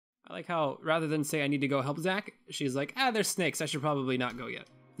I like how, rather than say I need to go help Zach, she's like, there's snakes, I should probably not go yet.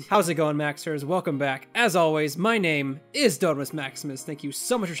 How's it going, Maxers? Welcome back. As always, my name is Dotimus Maximus. Thank you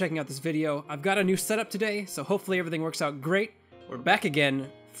so much for checking out this video. I've got a new setup today, so hopefully everything works out great. We're back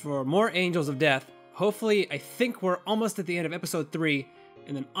again for more Angels of Death. Hopefully, I think we're almost at the end of episode 3,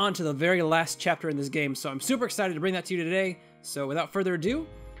 and then on to the very last chapter in this game. So I'm super excited to bring that to you today. So without further ado,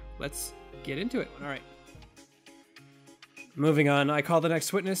 let's get into it. All right. Moving on, I call the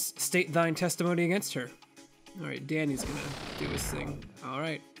next witness, state thine testimony against her. All right, Danny's gonna do his thing. All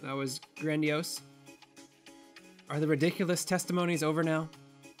right, that was grandiose. Are the ridiculous testimonies over now?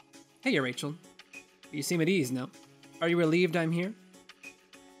 Hey, Rachel. You seem at ease now. Are you relieved I'm here?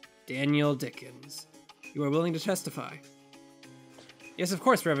 Daniel Dickens. You are willing to testify? Yes, of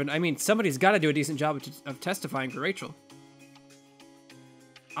course, Reverend. I mean, somebody's got to do a decent job of testifying for Rachel.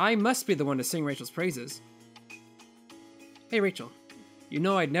 I must be the one to sing Rachel's praises. Hey, Rachel. You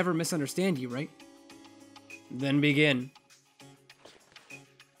know I'd never misunderstand you, right? Then begin.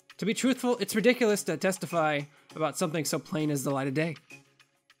 To be truthful, it's ridiculous to testify about something so plain as the light of day.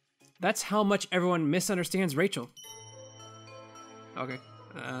 That's how much everyone misunderstands Rachel. Okay.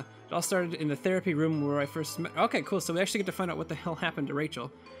 It all started in the therapy room where I first met. Okay, cool. So we actually get to find out what the hell happened to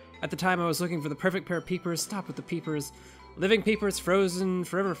Rachel. At the time, I was looking for the perfect pair of peepers. Stop with the peepers. Living peepers, frozen,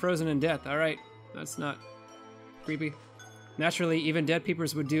 forever frozen in death. All right. That's not creepy. Naturally, even dead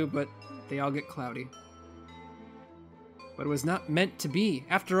peepers would do, but they all get cloudy. But it was not meant to be.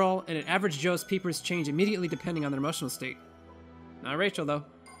 After all, in an average Joe's peepers change immediately depending on their emotional state. Not Rachel, though.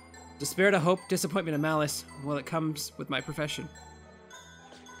 Despair to hope, disappointment to malice. Well, it comes with my profession.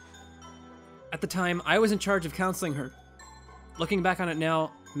 At the time, I was in charge of counseling her. Looking back on it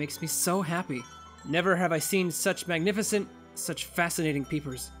now makes me so happy. Never have I seen such magnificent, such fascinating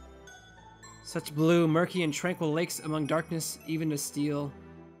peepers. Such blue, murky, and tranquil lakes among darkness, even to steal,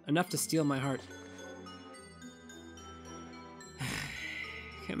 enough to steal my heart.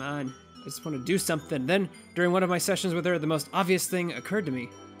 Come on, I just want to do something. Then, during one of my sessions with her, the most obvious thing occurred to me.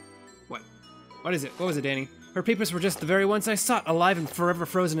 What? What is it? What was it, Danny? Her peepers were just the very ones I sought, alive and forever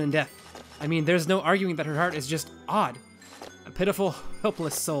frozen in death. I mean, there's no arguing that her heart is just odd. A pitiful,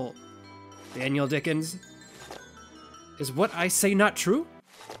 helpless soul. Daniel Dickens. Is what I say not true?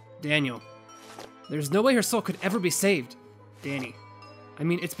 Daniel. There's no way her soul could ever be saved. Danny. I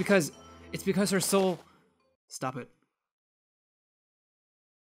mean, it's because her soul... Stop it.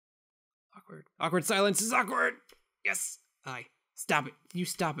 Awkward. Awkward silence is awkward! Yes! Stop it. You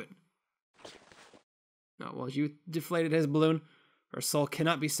stop it. No, well, you deflated his balloon. Her soul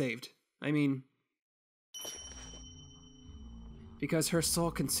cannot be saved. I mean... Because her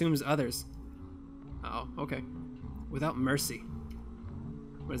soul consumes others. Oh, okay. Without mercy.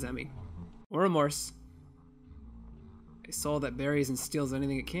 What does that mean? Or remorse. A soul that buries and steals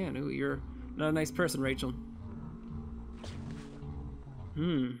anything it can. Ooh, you're not a nice person, Rachel.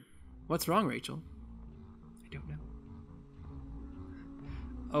 What's wrong, Rachel? I don't know.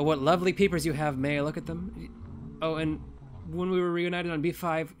 Oh, what lovely peepers you have. May I look at them? Oh, and when we were reunited on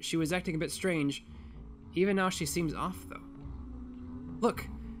B5, she was acting a bit strange. Even now she seems off, though. Look,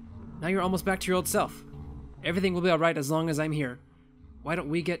 now you're almost back to your old self. Everything will be alright as long as I'm here. Why don't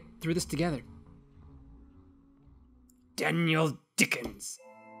we get through this together? Daniel Dickens.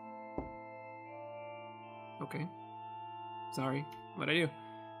 Okay. Sorry. What'd I do?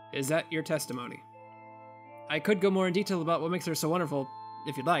 Is that your testimony? I could go more in detail about what makes her so wonderful,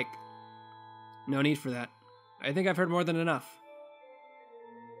 if you'd like. No need for that. I think I've heard more than enough.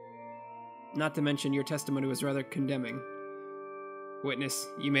 Not to mention your testimony was rather condemning. Witness,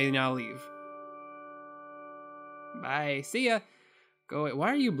 you may now leave. Bye. See ya. Go away. Why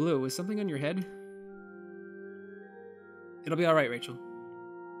are you blue? Is something on your head? It'll be alright, Rachel.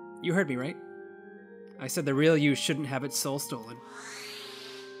 You heard me, right? I said the real you shouldn't have its soul stolen.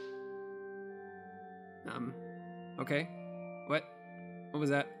 Okay. What? What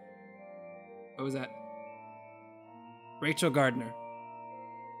was that? What was that? Rachel Gardner.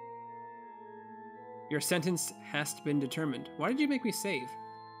 Your sentence has been determined. Why did you make me save?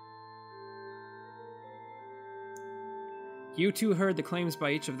 You two heard the claims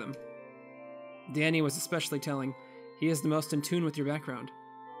by each of them. Danny was especially telling. He is the most in tune with your background.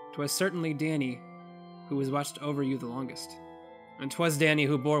 'Twas certainly Danny who was watched over you the longest. And 'twas Danny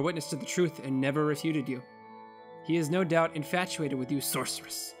who bore witness to the truth and never refuted you. He is no doubt infatuated with you,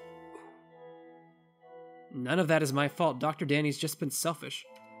 sorceress. None of that is my fault. Dr. Danny's just been selfish.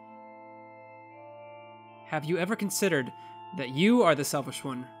 Have you ever considered that you are the selfish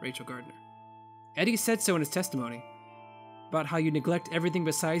one, Rachel Gardner? Eddie said so in his testimony, about how you neglect everything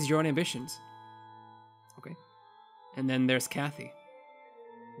besides your own ambitions. Okay. And then there's Kathy.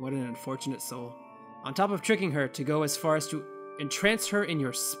 What an unfortunate soul. On top of tricking her to go as far as to entrance her in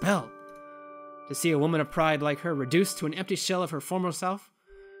your spell. To see a woman of pride like her reduced to an empty shell of her former self?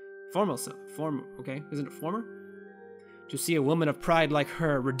 Okay, isn't it former? To see a woman of pride like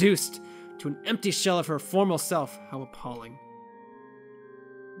her reduced to an empty shell of her former self, how appalling.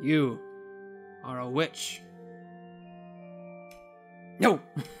 You are a witch. No!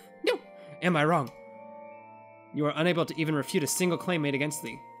 No! Am I wrong? You are unable to even refute a single claim made against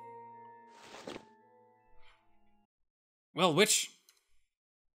thee. Well, witch,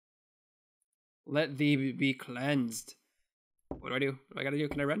 let thee be cleansed. What do I do? What do I gotta do?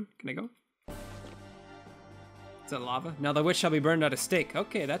 Can I run? Can I go? Is that lava? Now the witch shall be burned at a stake.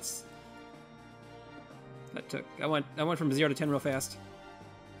 Okay, that's... I went from 0 to 10 real fast.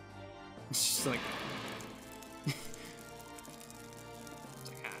 It's just like... it's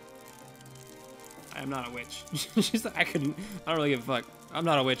like, I am not a witch. She's like, I don't really give a fuck. I'm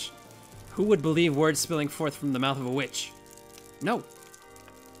not a witch. Who would believe words spilling forth from the mouth of a witch? No.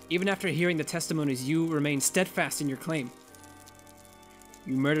 Even after hearing the testimonies, you remain steadfast in your claim.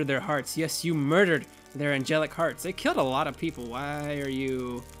 You murdered their hearts. Yes, you murdered their angelic hearts. They killed a lot of people. Why are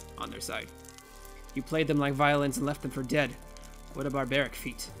you on their side? You played them like violins and left them for dead. What a barbaric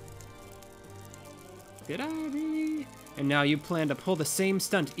feat. Did I really? And now you plan to pull the same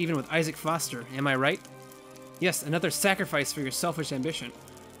stunt even with Isaac Foster. Am I right? Yes, another sacrifice for your selfish ambition.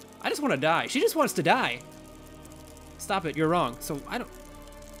 I just want to die. She just wants to die. Stop it, you're wrong. So I don't...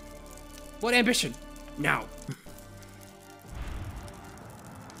 What ambition? Now.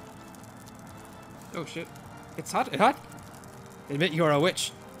 Oh shit. It's hot. It's hot? Admit you are a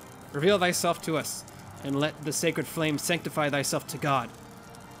witch. Reveal thyself to us, and let the sacred flame sanctify thyself to God.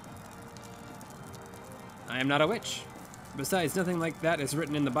 I am not a witch. Besides, nothing like that is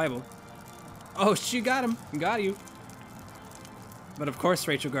written in the Bible. Oh, she got him. Got you. But of course,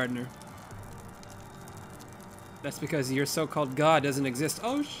 Rachel Gardner. That's because your so-called God doesn't exist.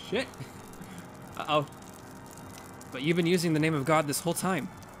 Oh, shit. Uh-oh. But you've been using the name of God this whole time.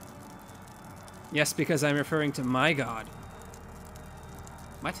 Yes, because I'm referring to my God.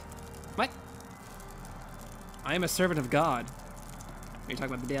 What? What? I am a servant of God. Are you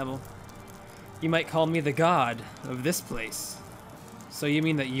talking about the devil? You might call me the God of this place. So you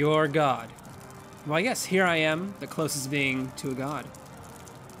mean that you're God? Well, yes, here I am, the closest being to a God.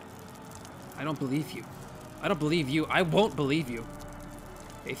 I don't believe you. I don't believe you. I won't believe you.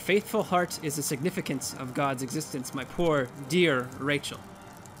 A faithful heart is the significance of God's existence, my poor, dear Rachel.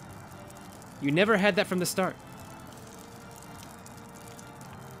 You never had that from the start.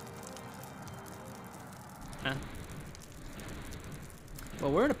 Huh?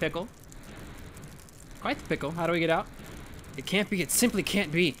 Well, we're in a pickle. Quite the pickle. How do we get out? It can't be. It simply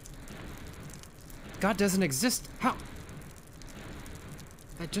can't be. God doesn't exist. How?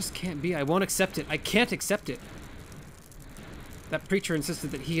 That just can't be. I won't accept it. I can't accept it. That preacher insisted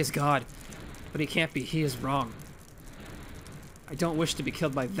that he is God, but he can't be. He is wrong. I don't wish to be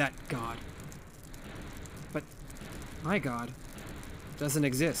killed by that God. But my God doesn't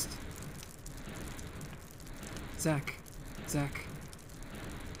exist. Zach.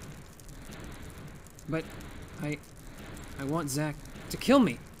 But I want Zach to kill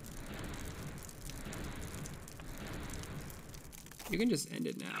me. You can just end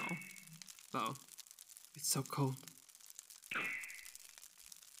it now. Uh-oh. It's so cold.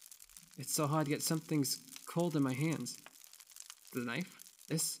 It's so hard, yet something's cold in my hands. The knife?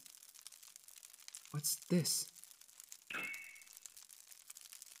 This? What's this?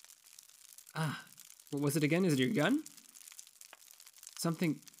 Ah. What was it again? Is it your gun?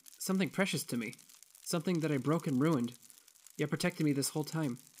 Something precious to me. Something that I broke and ruined. Yet protected me this whole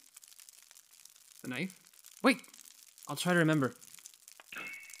time. The knife? Wait! I'll try to remember.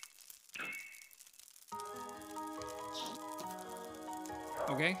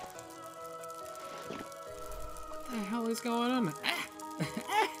 Okay. What the hell is going on? Ah!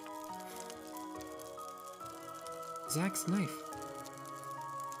 Zach's knife.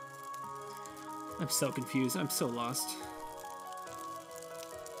 I'm so confused. I'm so lost.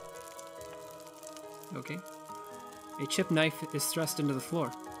 Okay. A chipped knife is thrust into the floor.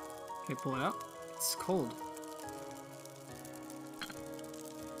 Can I pull it out? It's cold.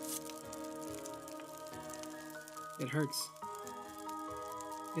 It hurts.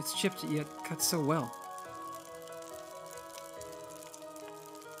 It's chipped yet cut so well.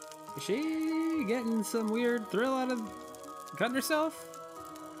 Is she getting some weird thrill out of cutting herself?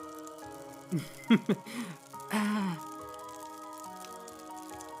 Ah.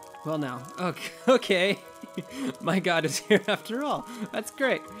 Well now, okay. My God is here after all. That's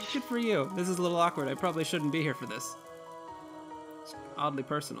great. Good for you. This is a little awkward. I probably shouldn't be here for this. oddly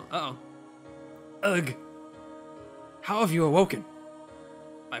personal. Uh-oh. Ugh. How have you awoken?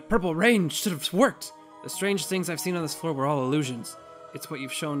 My purple rain should have worked. The strange things I've seen on this floor were all illusions. It's what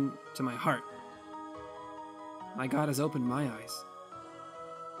you've shown to my heart. My god has opened my eyes.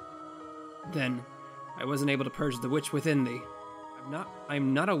 Then, I wasn't able to purge the witch within thee.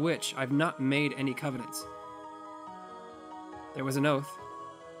 I'm not a witch. I've not made any covenants. There was an oath.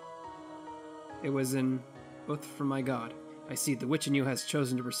 It was an oath from my god. I see, the witch in you has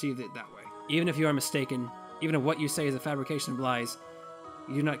chosen to perceive it that way. Even if you are mistaken, even if what you say is a fabrication of lies,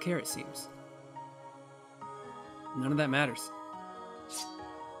 you do not care, it seems. None of that matters.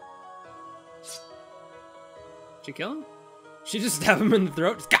 Did she kill him? She just stabbed him in the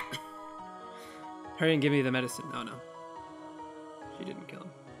throat? Hurry and give me the medicine. Oh no. She didn't kill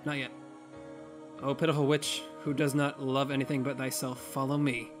him. Not yet. Oh, pitiful witch, who does not love anything but thyself, follow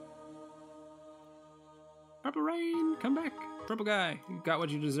me. Purple Rain, come back. Purple guy, you got what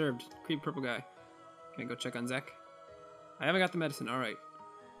you deserved. Creep purple guy. Can I go check on Zach? I haven't got the medicine, alright.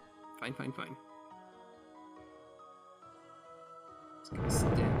 Fine. It's gonna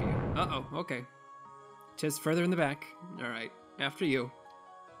stab you. Uh-oh, okay. Tis further in the back. Alright, after you.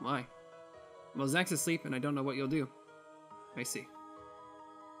 Why? Well, Zach's asleep and I don't know what you'll do. I see.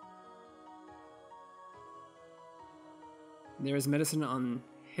 There is medicine on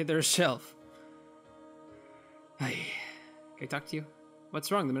hither shelf. Hey, can I talk to you?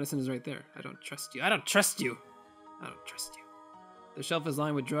 What's wrong? The medicine is right there. I don't trust you. I don't trust you! The shelf is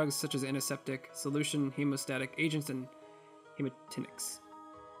lined with drugs such as antiseptic, solution, hemostatic agents, and hematinics.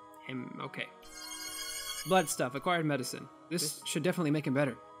 Okay. Blood stuff, acquired medicine. This should definitely make him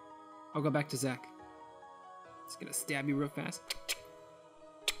better. I'll go back to Zach. He's gonna stab you real fast.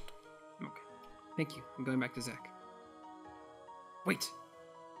 Okay. Thank you. I'm going back to Zach. Wait.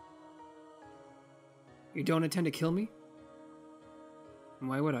 You don't intend to kill me?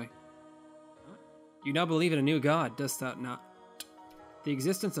 Why would I? You now believe in a new god, dost thou not? The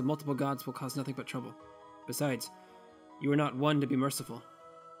existence of multiple gods will cause nothing but trouble. Besides, you are not one to be merciful.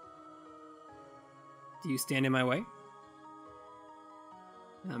 Do you stand in my way?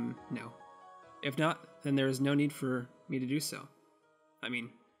 No. If not, then there is no need for me to do so. I mean,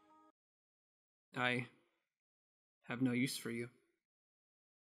 I have no use for you.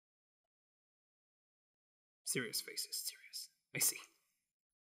 Serious faces, serious. I see.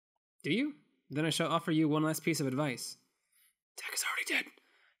 Do you? Then I shall offer you one last piece of advice. Zach is already dead.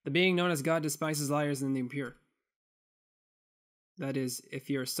 The being known as God despises liars and the impure. That is, if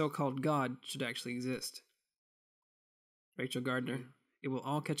your so-called God should actually exist. Rachel Gardner, it will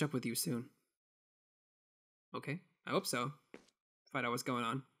all catch up with you soon. Okay, I hope so. Find out what's going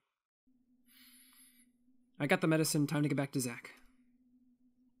on. I got the medicine, time to get back to Zach.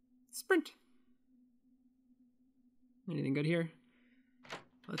 Sprint! Anything good here?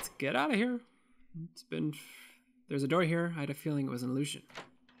 Let's get out of here. There's a door here. I had a feeling it was an illusion.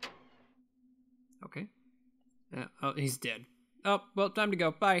 Okay. Oh, he's dead. Oh, well, time to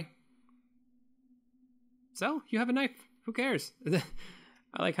go. Bye. So, you have a knife. Who cares?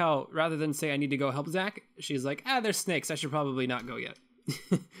 I like how, rather than say I need to go help Zach, she's like, there's snakes. I should probably not go yet.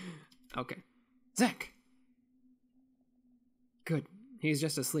 Okay. Zach! Good. He's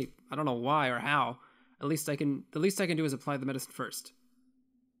just asleep. I don't know why or how. The least I can do is apply the medicine first.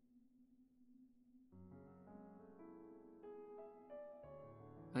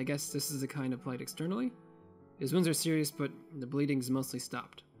 I guess this is the kind applied externally. His wounds are serious, but the bleeding's mostly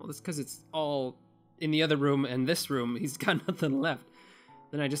stopped. Well, that's because it's all in the other room and this room. He's got nothing left.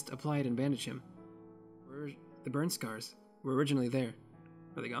 Then I just apply it and bandage him. The burn scars were originally there.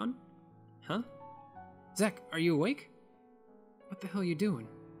 Are they gone? Huh? Zach, are you awake? What the hell are you doing?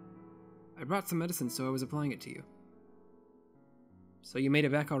 I brought some medicine, so I was applying it to you. So you made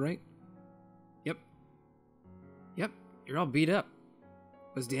it back all right? Yep. You're all beat up.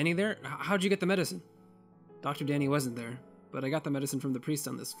 Was Danny there? How'd you get the medicine? Dr. Danny wasn't there, but I got the medicine from the priest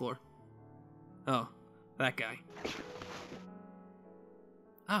on this floor. Oh, that guy.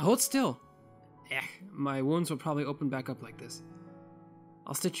 Hold still. My wounds will probably open back up like this.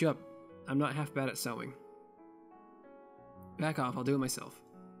 I'll stitch you up. I'm not half bad at sewing. Back off, I'll do it myself.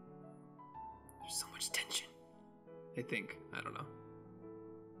 There's so much tension. I think. I don't know.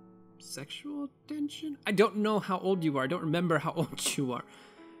 Sexual tension? I don't know how old you are. I don't remember how old you are.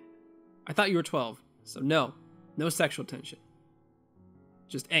 I thought you were 12. So no. No sexual tension.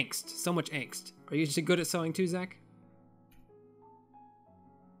 Just angst. So much angst. Are you good at sewing too, Zach?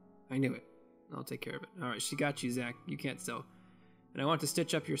 I knew it. I'll take care of it. Alright, she got you, Zach. You can't sew. And I want to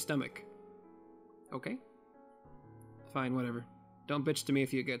stitch up your stomach. Okay. Fine, whatever. Don't bitch to me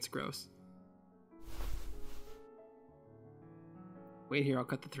if it gets gross. Wait here, I'll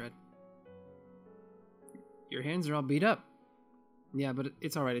cut the thread. Your hands are all beat up. Yeah, but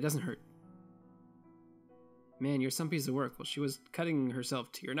it's alright, it doesn't hurt. Man, you're some piece of work. Well, she was cutting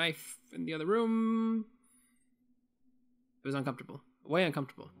herself to your knife in the other room. It was uncomfortable. Way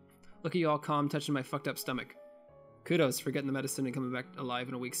uncomfortable. Look at you all calm, touching my fucked up stomach. Kudos for getting the medicine and coming back alive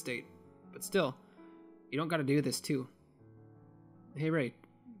in a weak state. But still, you don't gotta do this too. Hey Ray,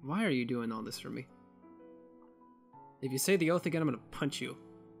 why are you doing all this for me? If you say the oath again, I'm gonna punch you.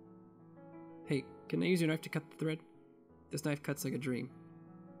 Hey, can I use your knife to cut the thread? This knife cuts like a dream.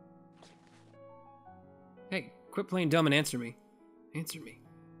 Hey, quit playing dumb and answer me. Answer me.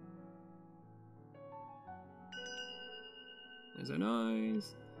 There's our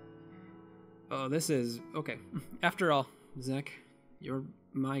noise. Oh, this is... okay. After all, Zach, you're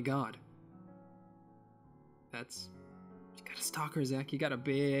my god. That's... you got a stalker, Zach. You got a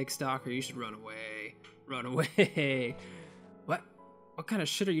big stalker. You should run away. Run away. What? What kind of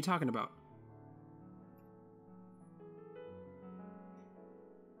shit are you talking about?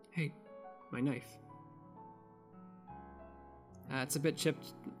 Hey, my knife. It's a bit chipped.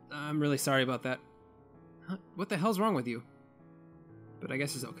 I'm really sorry about that. Huh? What the hell's wrong with you? But I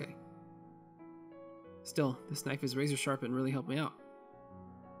guess it's okay. Still, this knife is razor sharp and really helped me out.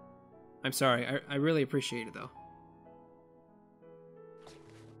 I'm sorry, I really appreciate it though.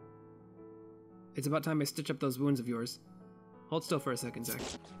 It's about time I stitch up those wounds of yours. Hold still for a second, Zach.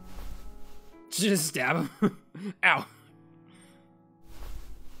 Just stab him. Ow.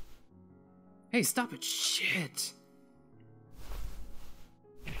 Hey, stop it. Shit.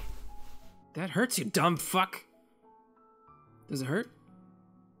 That hurts, you dumb fuck. Does it hurt?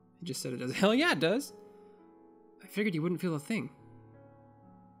 He just said it does. Hell yeah, it does. I figured you wouldn't feel a thing.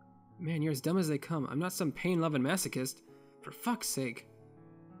 Man, you're as dumb as they come. I'm not some pain-loving masochist. For fuck's sake.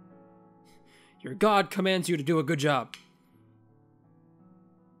 Your god commands you to do a good job.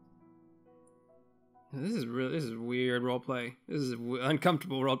 This is weird roleplay. This is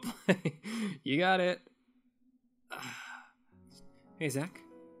uncomfortable roleplay. You got it. Hey, Zach.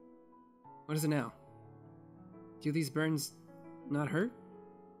 What is it now? Do these burns not hurt?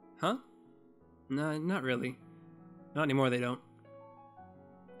 Huh? No, not really. Not anymore, they don't.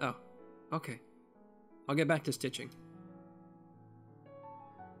 Oh, okay. I'll get back to stitching.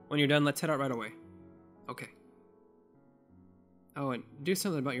 When you're done, let's head out right away. Okay. Oh, and do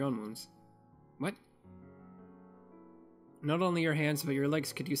something about your own wounds. What? Not only your hands, but your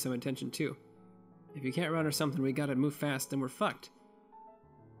legs could use some attention too. If you can't run or something, we gotta move fast, then we're fucked.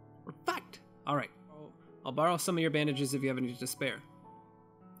 We're fucked! Alright. I'll borrow some of your bandages if you have any to spare.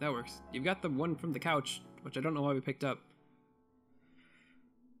 That works. You've got the one from the couch, which I don't know why we picked up.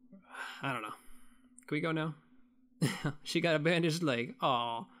 I don't know. Can we go now? She got a bandaged leg.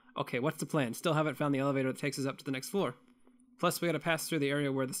 Aw. Okay, what's the plan? Still haven't found the elevator that takes us up to the next floor. Plus, we gotta pass through the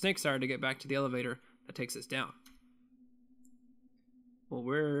area where the snakes are to get back to the elevator that takes us down. Well,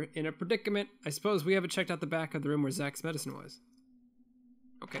 we're in a predicament. I suppose we haven't checked out the back of the room where Zach's medicine was.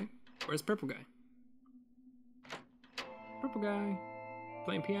 Okay, where's Purple Guy? Purple Guy.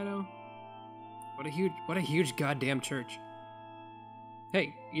 Playing piano. What a huge goddamn church.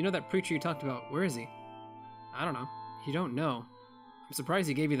 Hey, you know that preacher you talked about, where is he? I don't know. You don't know. I'm surprised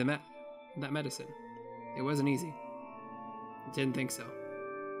he gave you that medicine. It wasn't easy. Didn't think so.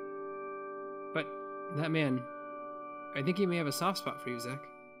 But that man, I think he may have a soft spot for you, Zach.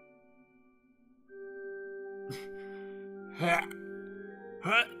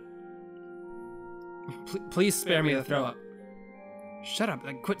 Please spare me the throw up. Shut up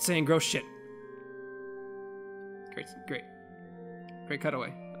and quit saying gross shit. Great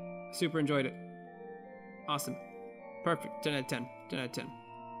cutaway. Super enjoyed it. Awesome. Perfect. 10 out of 10. 10 out of 10.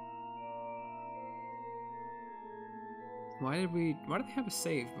 Why did they have a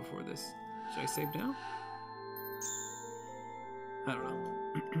save before this? Should I save now? I don't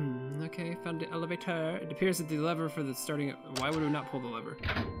know. Okay, found the elevator. It appears that the lever for the starting... Why would we not pull the lever?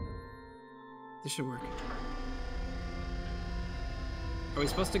 This should work. Are we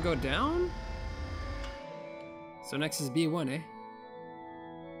supposed to go down? So next is B1, eh?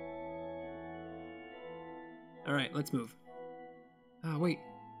 Alright, let's move. Oh, wait.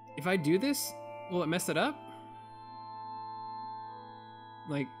 If I do this, will it mess it up?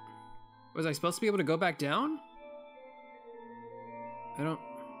 Like, was I supposed to be able to go back down? I don't...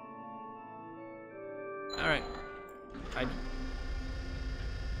 Alright.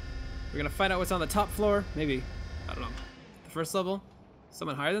 We're gonna find out what's on the top floor. Maybe, I don't know. The first level?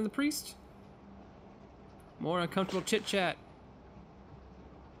 Someone higher than the priest? More uncomfortable chit-chat.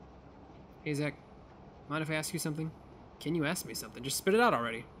 Hey, Zach. Mind if I ask you something? Can you ask me something? Just spit it out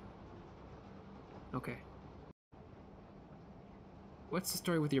already. Okay. What's the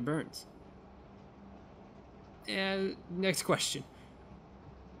story with your burns? Next question.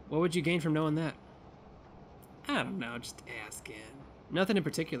 What would you gain from knowing that? I don't know, just asking. Nothing in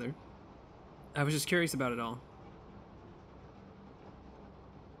particular. I was just curious about it all.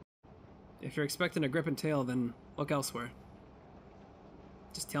 If you're expecting a grip and tail, then look elsewhere.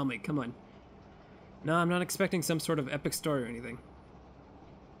 Just tell me, come on. No, I'm not expecting some sort of epic story or anything.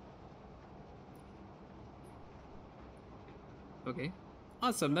 Okay.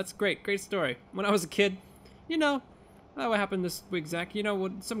 Awesome, that's great. Great story. When I was a kid, you know, what happened this week, Zach? You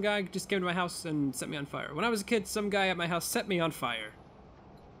know, some guy just came to my house and set me on fire. When I was a kid, some guy at my house set me on fire.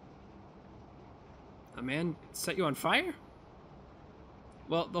 A man set you on fire?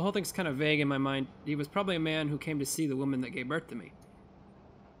 Well, the whole thing's kind of vague in my mind. He was probably a man who came to see the woman that gave birth to me.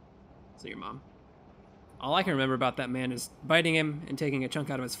 So your mom. All I can remember about that man is biting him and taking a chunk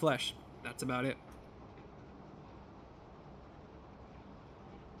out of his flesh. That's about it.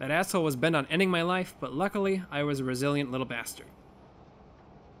 That asshole was bent on ending my life, but luckily, I was a resilient little bastard.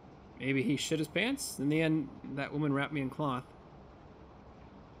 Maybe he shit his pants? In the end, that woman wrapped me in cloth.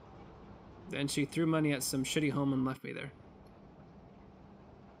 Then she threw money at some shitty home and left me there.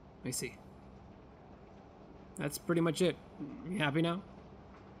 I see. That's pretty much it. You happy now?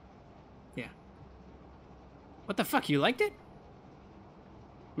 Yeah. What the fuck, you liked it?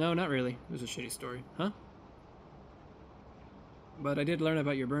 No, not really. It was a shitty story. Huh? But I did learn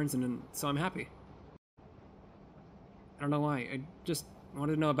about your burns, and so I'm happy. I don't know why. I just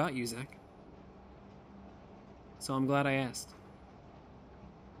wanted to know about you, Zach. So I'm glad I asked.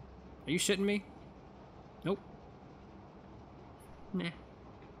 Are you shitting me? Nope. Nah.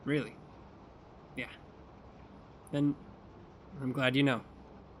 Really? Yeah. Then I'm glad you know.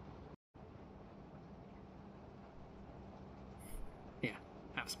 Yeah,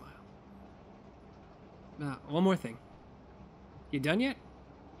 have a smile. One more thing. You done yet?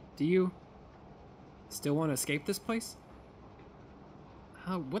 Do you still want to escape this place?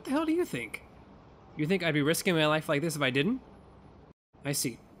 What the hell do you think? You think I'd be risking my life like this if I didn't? I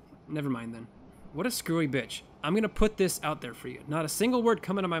see. Never mind then. What a screwy bitch. I'm gonna put this out there for you. Not a single word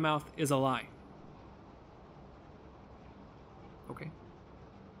coming out of my mouth is a lie. Okay.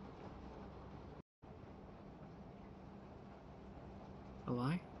 A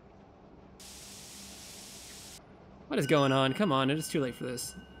lie? What is going on? Come on, it is too late for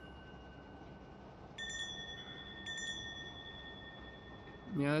this.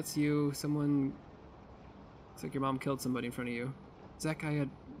 Yeah, that's you. Someone... Looks like your mom killed somebody in front of you. Zach,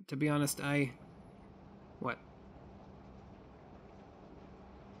 to be honest, What?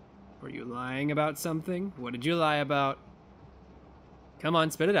 Were you lying about something? What did you lie about? Come on,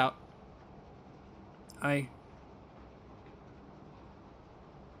 spit it out.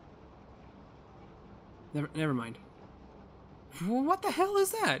 Never mind. What the hell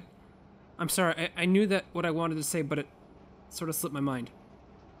is that? I'm sorry, I knew that what I wanted to say, but it sort of slipped my mind.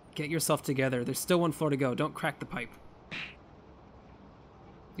 Get yourself together. There's still one floor to go. Don't crack the pipe.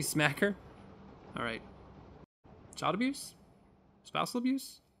 You smack her? Alright. Child abuse? Spousal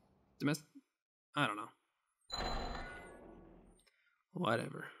abuse? Domestic? I don't know.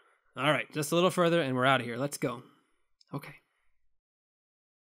 Whatever. Alright, just a little further and we're out of here. Let's go. Okay.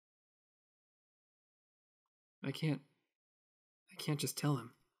 I can't just tell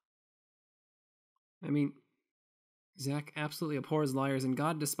him. I mean, Zach absolutely abhors liars and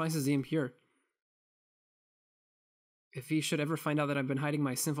God despises the impure. If he should ever find out that I've been hiding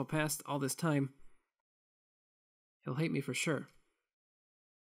my sinful past all this time, he'll hate me for sure.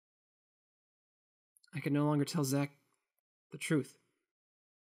 I can no longer tell Zach the truth.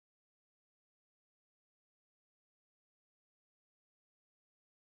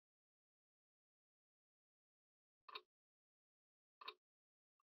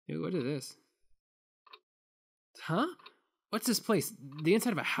 Dude, what is this? Huh? What's this place? The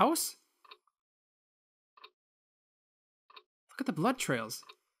inside of a house? Look at the blood trails.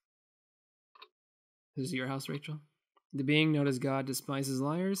 This is your house, Rachel? The being known as God despises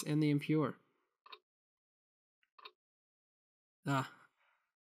liars and the impure. Ah.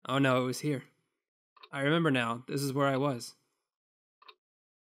 Oh no, it was here. I remember now. This is where I was.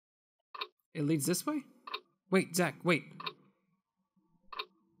 It leads this way? Wait, Zach, wait.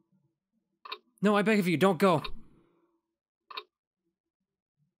 No, I beg of you, don't go.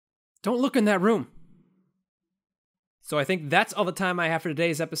 Don't look in that room. So I think that's all the time I have for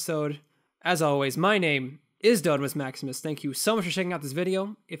today's episode. As always, my name is Dotimus Maximus. Thank you so much for checking out this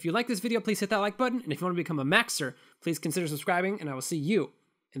video. If you like this video, please hit that like button. And if you want to become a Maxer, please consider subscribing. And I will see you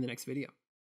in the next video.